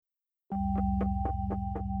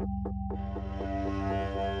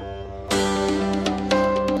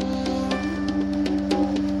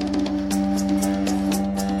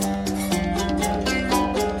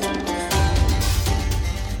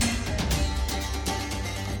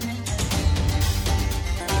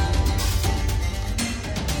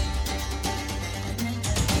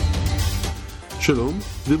שלום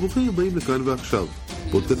וברוכים הבאים לכאן ועכשיו,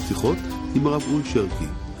 פודקאסט שיחות עם הרב אורי שרקי.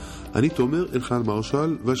 אני תומר אלחנן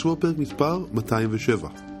מרשל והשבוע פרק מספר 207.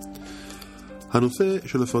 הנושא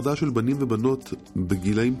של הפרדה של בנים ובנות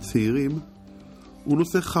בגילאים צעירים הוא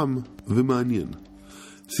נושא חם ומעניין.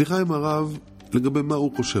 שיחה עם הרב לגבי מה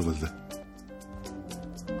הוא חושב על זה.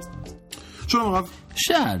 שלום הרב.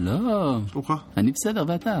 שלום. שלומך? אני בסדר,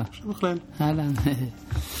 ואתה? שלום בכלל. אהלן.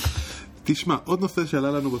 תשמע, עוד נושא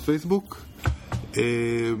שעלה לנו בפייסבוק,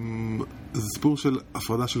 זה סיפור של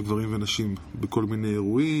הפרדה של גברים ונשים בכל מיני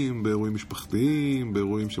אירועים, באירועים משפחתיים,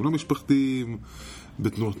 באירועים שהם לא משפחתיים,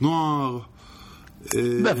 בתנועות נוער,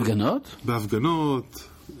 בהפגנות,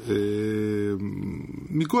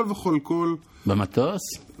 מכל וכל כל.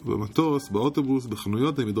 במטוס, באוטובוס,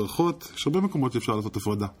 בחנויות, במדרכות, יש הרבה מקומות שאפשר לעשות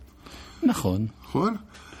הפרדה. נכון. נכון?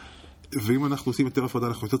 ואם אנחנו עושים יותר הפרדה,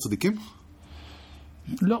 אנחנו יותר צדיקים?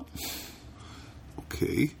 לא.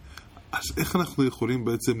 אוקיי. אז איך אנחנו יכולים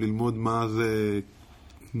בעצם ללמוד מה זה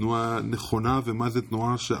תנועה נכונה ומה זה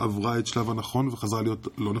תנועה שעברה את שלב הנכון וחזרה להיות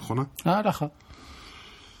לא נכונה? ההלכה.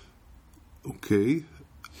 אוקיי.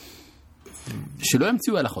 שלא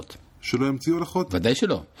ימציאו הלכות. שלא ימציאו הלכות? ודאי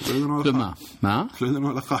שלא. כלומר, מה? שלא ידענו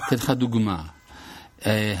הלכה. אתן לך דוגמה.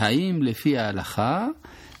 האם לפי ההלכה,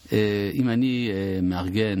 אם אני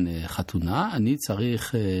מארגן חתונה, אני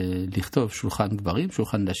צריך לכתוב שולחן גברים,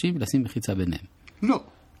 שולחן נשים ולשים מחיצה ביניהם? לא.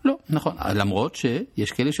 לא, נכון. למרות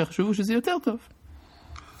שיש כאלה שחשבו שזה יותר טוב.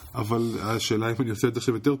 אבל השאלה אם אני עושה את זה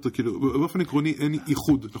עכשיו יותר טוב, כאילו, באופן עקרוני אין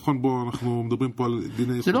איחוד, נכון? בוא, אנחנו מדברים פה על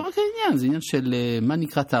דיני איחוד. זה לא רק העניין, זה עניין של מה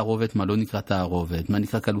נקרא תערובת, מה לא נקרא תערובת, מה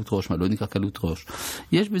נקרא קלות ראש, מה לא נקרא קלות ראש.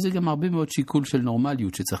 יש בזה גם הרבה מאוד שיקול של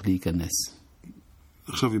נורמליות שצריך להיכנס.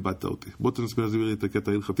 עכשיו איבדת אותי. בוא תנסה להסביר לי את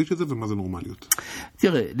הקטע ההלכתי של זה ומה זה נורמליות.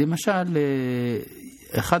 תראה, למשל,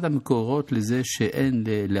 אחד המקורות לזה שאין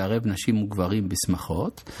לערב נשים וגברים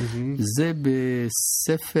בשמחות, זה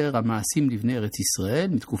בספר המעשים לבני ארץ ישראל,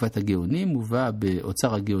 מתקופת הגאונים, מובא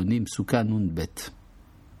באוצר הגאונים סוכה נ' ב'.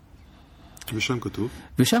 ושם כתוב?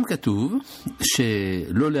 ושם כתוב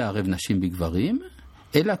שלא לערב נשים בגברים,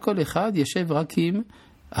 אלא כל אחד ישב רק עם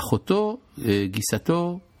אחותו,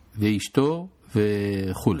 גיסתו ואשתו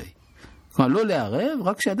וכולי. כלומר, לא לערב,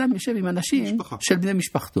 רק שאדם יושב עם אנשים של בני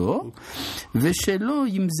משפחתו, ושלא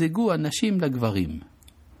ימזגו אנשים לגברים.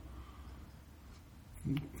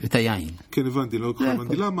 את היין. כן, הבנתי, לא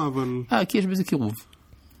הבנתי למה, אבל... כי יש בזה קירוב.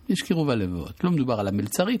 יש קירוב הלבבות. לא מדובר על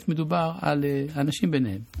המלצרית, מדובר על אנשים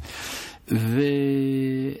ביניהם.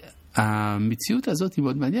 והמציאות הזאת היא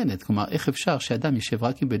מאוד מעניינת. כלומר, איך אפשר שאדם ישב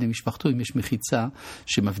רק עם בני משפחתו, אם יש מחיצה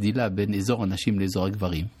שמבדילה בין אזור הנשים לאזור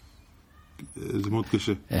הגברים? זה מאוד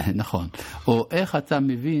קשה. נכון. או איך אתה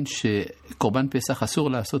מבין שקורבן פסח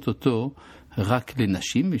אסור לעשות אותו רק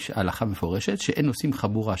לנשים, יש הלכה מפורשת, שאין עושים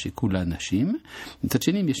חבורה שכולה נשים. מצד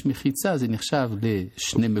שני, אם יש מחיצה, זה נחשב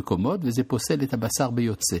לשני מקומות, וזה פוסל את הבשר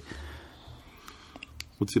ביוצא.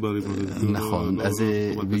 נכון. אז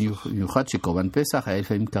במיוחד שקורבן פסח היה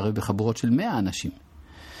לפעמים קרב בחבורות של 100 אנשים.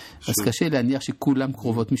 אז קשה להניח שכולם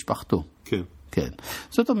קרובות משפחתו. כן. כן.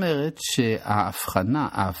 זאת אומרת שההפרדה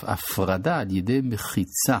על ידי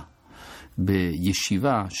מחיצה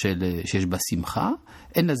בישיבה שיש בה שמחה,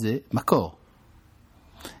 אין לזה מקור.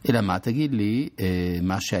 אלא מה, תגיד לי,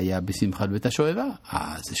 מה שהיה בשמחה בבית השואבה?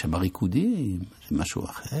 זה שם ריקודים, זה משהו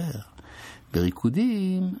אחר.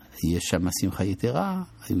 בריקודים יש שם שמחה יתרה,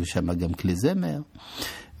 היו שם גם כלי זמר,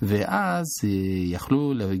 ואז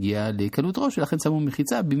יכלו להגיע לקלות ראש, ולכן שמו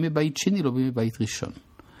מחיצה בימי בית שני, לא בימי בית ראשון.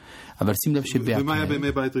 אבל שים לב שבהקהל... ומה היה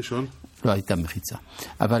בימי בית ראשון? לא הייתה מחיצה.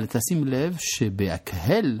 אבל תשים לב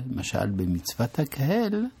שבהקהל, למשל במצוות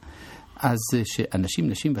הקהל, אז שאנשים,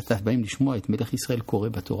 נשים וטף באים לשמוע את מלך ישראל קורא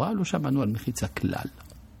בתורה, לא שמענו על מחיצה כלל.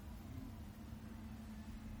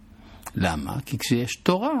 למה? כי כשיש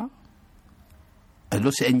תורה,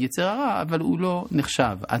 לא שאין יצר הרע, אבל הוא לא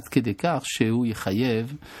נחשב עד כדי כך שהוא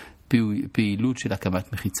יחייב פעילות של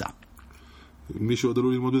הקמת מחיצה. מישהו עוד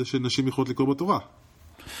עלול ללמוד שנשים יכולות לקרוא בתורה.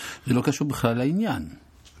 זה לא קשור בכלל לעניין.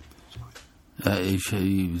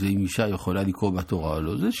 אם אישה יכולה לקרוא בתורה או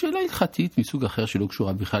לא, זו שאלה הלכתית מסוג אחר שלא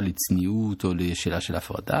קשורה בכלל לצניעות או לשאלה של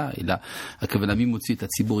הפרדה, אלא הכוונה מי מוציא את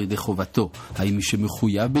הציבור ידי חובתו. האם מי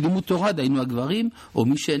שמחויב בלימוד תורה, דיינו הגברים, או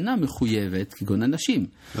מי שאינה מחויבת, כגון הנשים.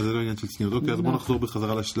 אז זה לא עניין של צניעות. אוקיי, אז בואו נחזור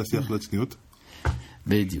בחזרה לשיח לצניעות.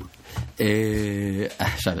 בדיוק.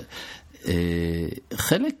 עכשיו,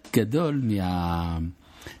 חלק גדול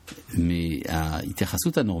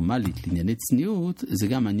מההתייחסות הנורמלית לענייני צניעות זה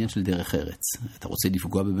גם העניין של דרך ארץ. אתה רוצה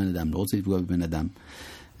לפגוע בבן אדם, לא רוצה לפגוע בבן אדם.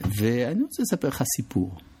 ואני רוצה לספר לך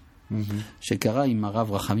סיפור שקרה עם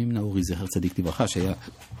הרב רחמים אורי זכר צדיק לברכה, שהיה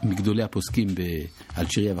מגדולי הפוסקים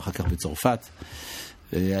באלג'יריה ואחר כך בצרפת,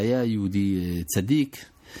 היה יהודי צדיק,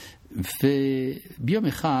 וביום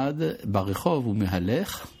אחד ברחוב הוא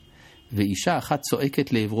מהלך, ואישה אחת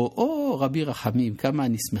צועקת לעברו, רבי רחמים, כמה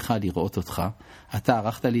אני שמחה לראות אותך, אתה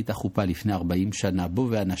ערכת לי את החופה לפני 40 שנה, בוא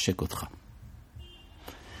ואנשק אותך.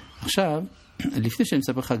 עכשיו, לפני שאני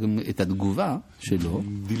מספר לך גם את התגובה שלו,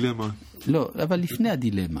 דילמה. לא, אבל לפני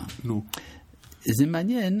הדילמה. נו. זה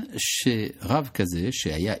מעניין שרב כזה,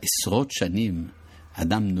 שהיה עשרות שנים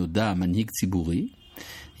אדם נודע, מנהיג ציבורי,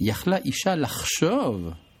 יכלה אישה לחשוב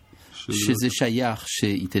שזה שייך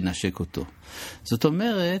שהיא תנשק אותו. זאת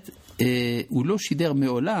אומרת, הוא לא שידר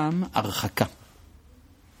מעולם הרחקה.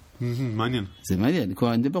 מעניין. זה מעניין,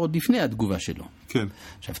 אני מדבר עוד לפני התגובה שלו. כן.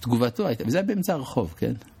 עכשיו, תגובתו הייתה, וזה היה באמצע הרחוב,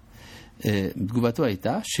 כן? תגובתו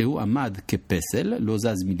הייתה שהוא עמד כפסל, לא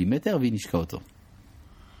זז מילימטר, והיא נשקה אותו.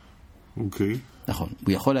 אוקיי. נכון.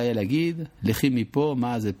 הוא יכול היה להגיד, לכי מפה,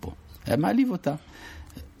 מה זה פה? היה מעליב אותה.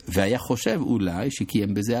 והיה חושב אולי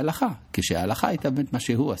שקיים בזה הלכה, כשההלכה הייתה באמת מה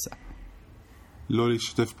שהוא עשה. לא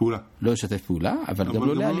לשתף פעולה. לא לשתף פעולה, אבל גם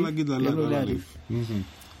לא להעליב. גם לא להעליב.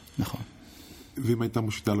 נכון. ואם הייתה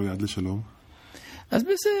מושיטה לו יד לשלום? אז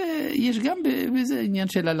בזה, יש גם בזה עניין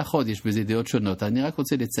של הלכות, יש בזה דעות שונות. אני רק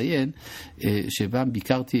רוצה לציין שבאם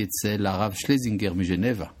ביקרתי אצל הרב שלזינגר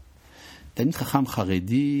מז'נבה, תלמיד חכם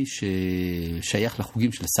חרדי ששייך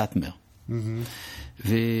לחוגים של סאטמר.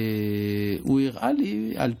 והוא הראה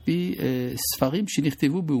לי על פי ספרים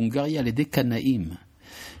שנכתבו בהונגריה על ידי קנאים,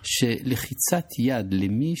 שלחיצת יד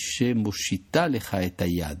למי שמושיטה לך את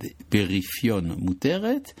היד ברפיון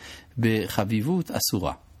מותרת, בחביבות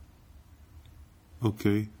אסורה.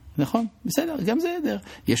 אוקיי. נכון, בסדר, גם זה עדר.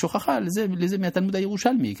 יש הוכחה לזה מהתלמוד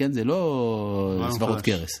הירושלמי, כן? זה לא סברות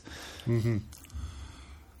קרס.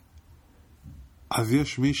 אז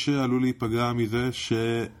יש מי שעלול להיפגע מזה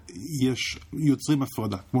שיש יוצרים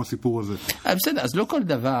הפרדה, כמו הסיפור הזה. בסדר, אז לא כל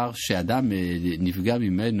דבר שאדם נפגע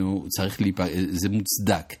ממנו צריך להיפגע, זה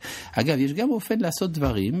מוצדק. אגב, יש גם אופן לעשות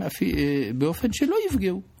דברים באופן שלא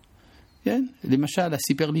יפגעו. כן? למשל,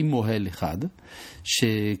 סיפר לי מוהל אחד,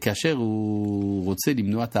 שכאשר הוא רוצה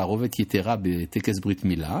למנוע תערובת יתרה בטקס ברית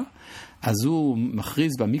מילה, אז הוא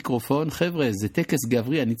מכריז במיקרופון, חבר'ה, זה טקס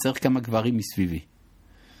גברי, אני צריך כמה גברים מסביבי.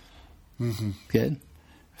 כן?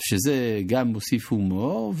 שזה גם מוסיף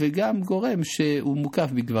הומור, וגם גורם שהוא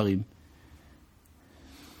מוקף בגברים.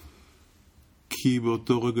 כי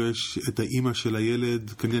באותו רגע יש את האימא של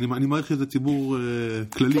הילד, אני מעריך שזה ציבור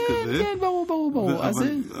כללי כזה. כן, ברור.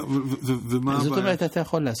 זאת אומרת, אתה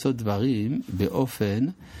יכול לעשות דברים באופן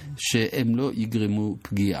שהם לא יגרמו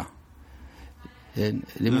פגיעה.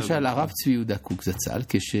 למשל, הרב צבי יהודה קוק זצ"ל,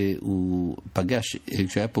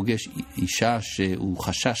 כשהיה פוגש אישה שהוא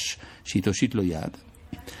חשש שהיא תושיט לו יד,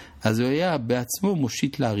 אז הוא היה בעצמו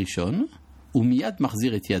מושיט לה ראשון, ומיד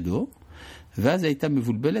מחזיר את ידו, ואז הייתה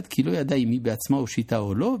מבולבלת כי לא ידעה אם היא בעצמה הושיטה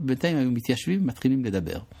או לא, ובינתיים היו מתיישבים ומתחילים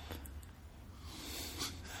לדבר.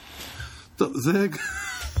 טוב, זה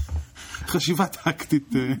חשיבה טקטית.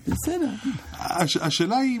 בסדר.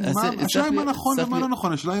 השאלה היא מה נכון ומה לא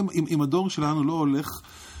נכון. השאלה היא אם הדור שלנו לא הולך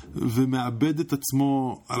ומאבד את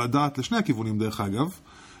עצמו על הדעת לשני הכיוונים, דרך אגב,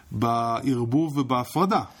 בערבוב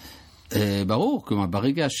ובהפרדה. ברור, כלומר,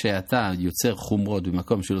 ברגע שאתה יוצר חומרות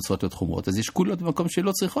במקום שלא צריכות להיות חומרות, אז יש קולות במקום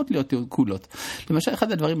שלא צריכות להיות קולות. למשל,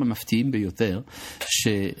 אחד הדברים המפתיעים ביותר,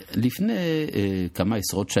 שלפני כמה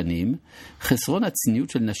עשרות שנים, חסרון הצניעות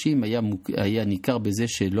של נשים היה ניכר בזה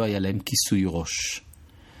שלא היה להם כיסוי ראש.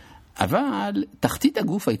 אבל תחתית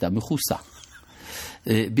הגוף הייתה מכוסה.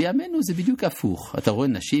 בימינו זה בדיוק הפוך. אתה רואה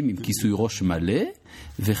נשים עם כיסוי ראש מלא,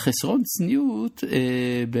 וחסרון צניעות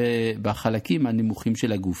בחלקים הנמוכים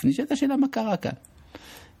של הגוף. נשאלת השאלה מה קרה כאן.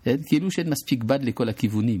 כאילו שאין מספיק בד לכל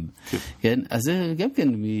הכיוונים. כן? אז זה גם כן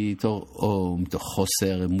מתוך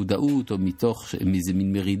חוסר מודעות, או מתוך איזה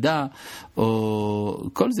מין מרידה, או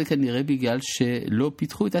כל זה כנראה בגלל שלא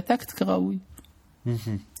פיתחו את הטקט כראוי.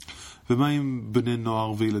 ומה עם בני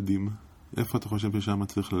נוער וילדים? איפה אתה חושב ששם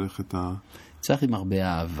צריך ללכת צריך עם הרבה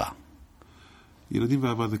אהבה. ילדים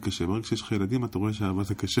ואהבה זה קשה. ברגע שיש לך ילדים, אתה רואה שאהבה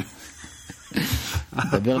זה קשה.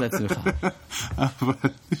 דבר לעצמך.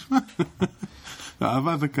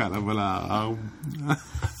 אהבה זה קל, אבל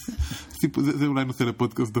זה אולי נושא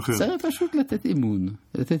לפודקאסט אחר. צריך פשוט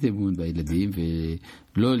לתת אמון בילדים,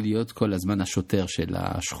 ולא להיות כל הזמן השוטר של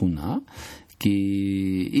השכונה, כי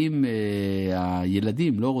אם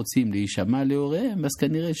הילדים לא רוצים להישמע להוריהם, אז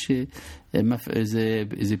כנראה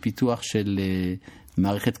שזה פיתוח של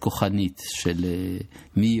מערכת כוחנית של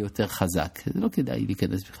מי יותר חזק. זה לא כדאי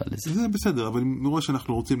להיכנס בכלל לזה. זה בסדר, אבל מראש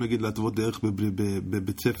אנחנו רוצים להגיד להתוות דרך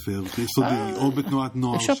בבית ספר, יסודי, או בתנועת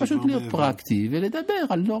נוער. אפשר פשוט להיות פרקטי ולדבר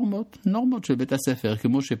על נורמות של בית הספר,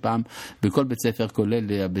 כמו שפעם בכל בית ספר,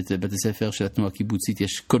 כולל בית הספר של התנועה הקיבוצית,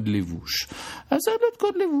 יש קוד לבוש. אז זה להיות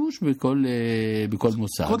קוד לבוש בכל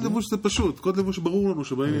מוסד. קוד לבוש זה פשוט, קוד לבוש ברור לנו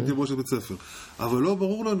שבאים עם דימו של בית ספר. אבל לא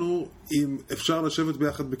ברור לנו אם אפשר לשבת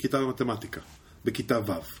ביחד בכיתה במתמטיקה, בכיתה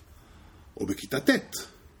ו', או בכיתה ט',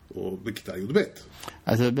 או בכיתה י' ב'.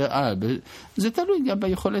 אז זה תלוי גם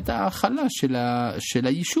ביכולת ההכלה של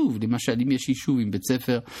היישוב. למשל, אם יש יישוב עם בית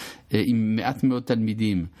ספר עם מעט מאוד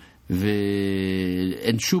תלמידים,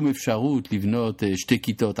 ואין שום אפשרות לבנות שתי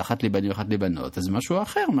כיתות, אחת לבנים ואחת לבנות, אז משהו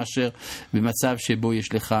אחר מאשר במצב שבו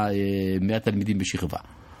יש לך 100 תלמידים בשכבה.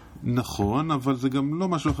 נכון, אבל זה גם לא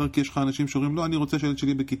משהו אחר, כי יש לך אנשים שאומרים, לא, אני רוצה שהילד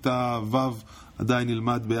שלי בכיתה ו' עדיין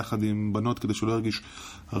ילמד ביחד עם בנות, כדי שהוא לא ירגיש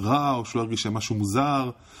רע, או שהוא לא ירגיש משהו מוזר,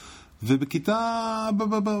 ובכיתה,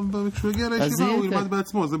 כשהוא יגיע לישיבה, הוא ילמד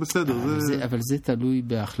בעצמו, זה בסדר. אבל זה תלוי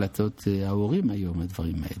בהחלטות ההורים היום,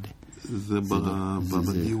 הדברים האלה. זה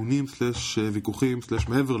בדיונים סלש ויכוחים סלש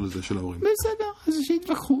מעבר לזה של ההורים. בסדר, אז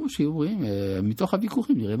שיתווכחו, שיעורים, מתוך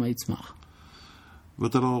הוויכוחים נראה מה יצמח.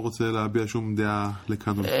 ואתה לא רוצה להביע שום דעה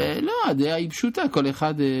לכאן או לכאן? לא, הדעה היא פשוטה, כל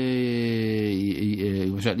אחד,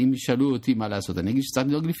 למשל, אם ישאלו אותי מה לעשות, אני אגיד שצריך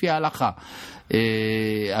לדאוג לפי ההלכה,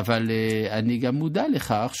 אבל אני גם מודע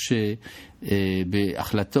לכך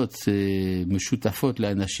שבהחלטות משותפות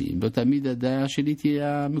לאנשים, לא תמיד הדעה שלי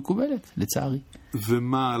תהיה מקובלת, לצערי.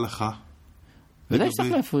 ומה ההלכה? ודאי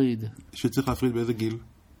שצריך להפריד. שצריך להפריד באיזה גיל?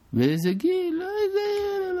 באיזה גיל?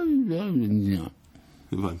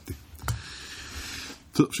 הבנתי.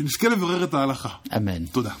 טוב, שנזכה לברר את ההלכה. אמן.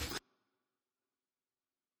 תודה.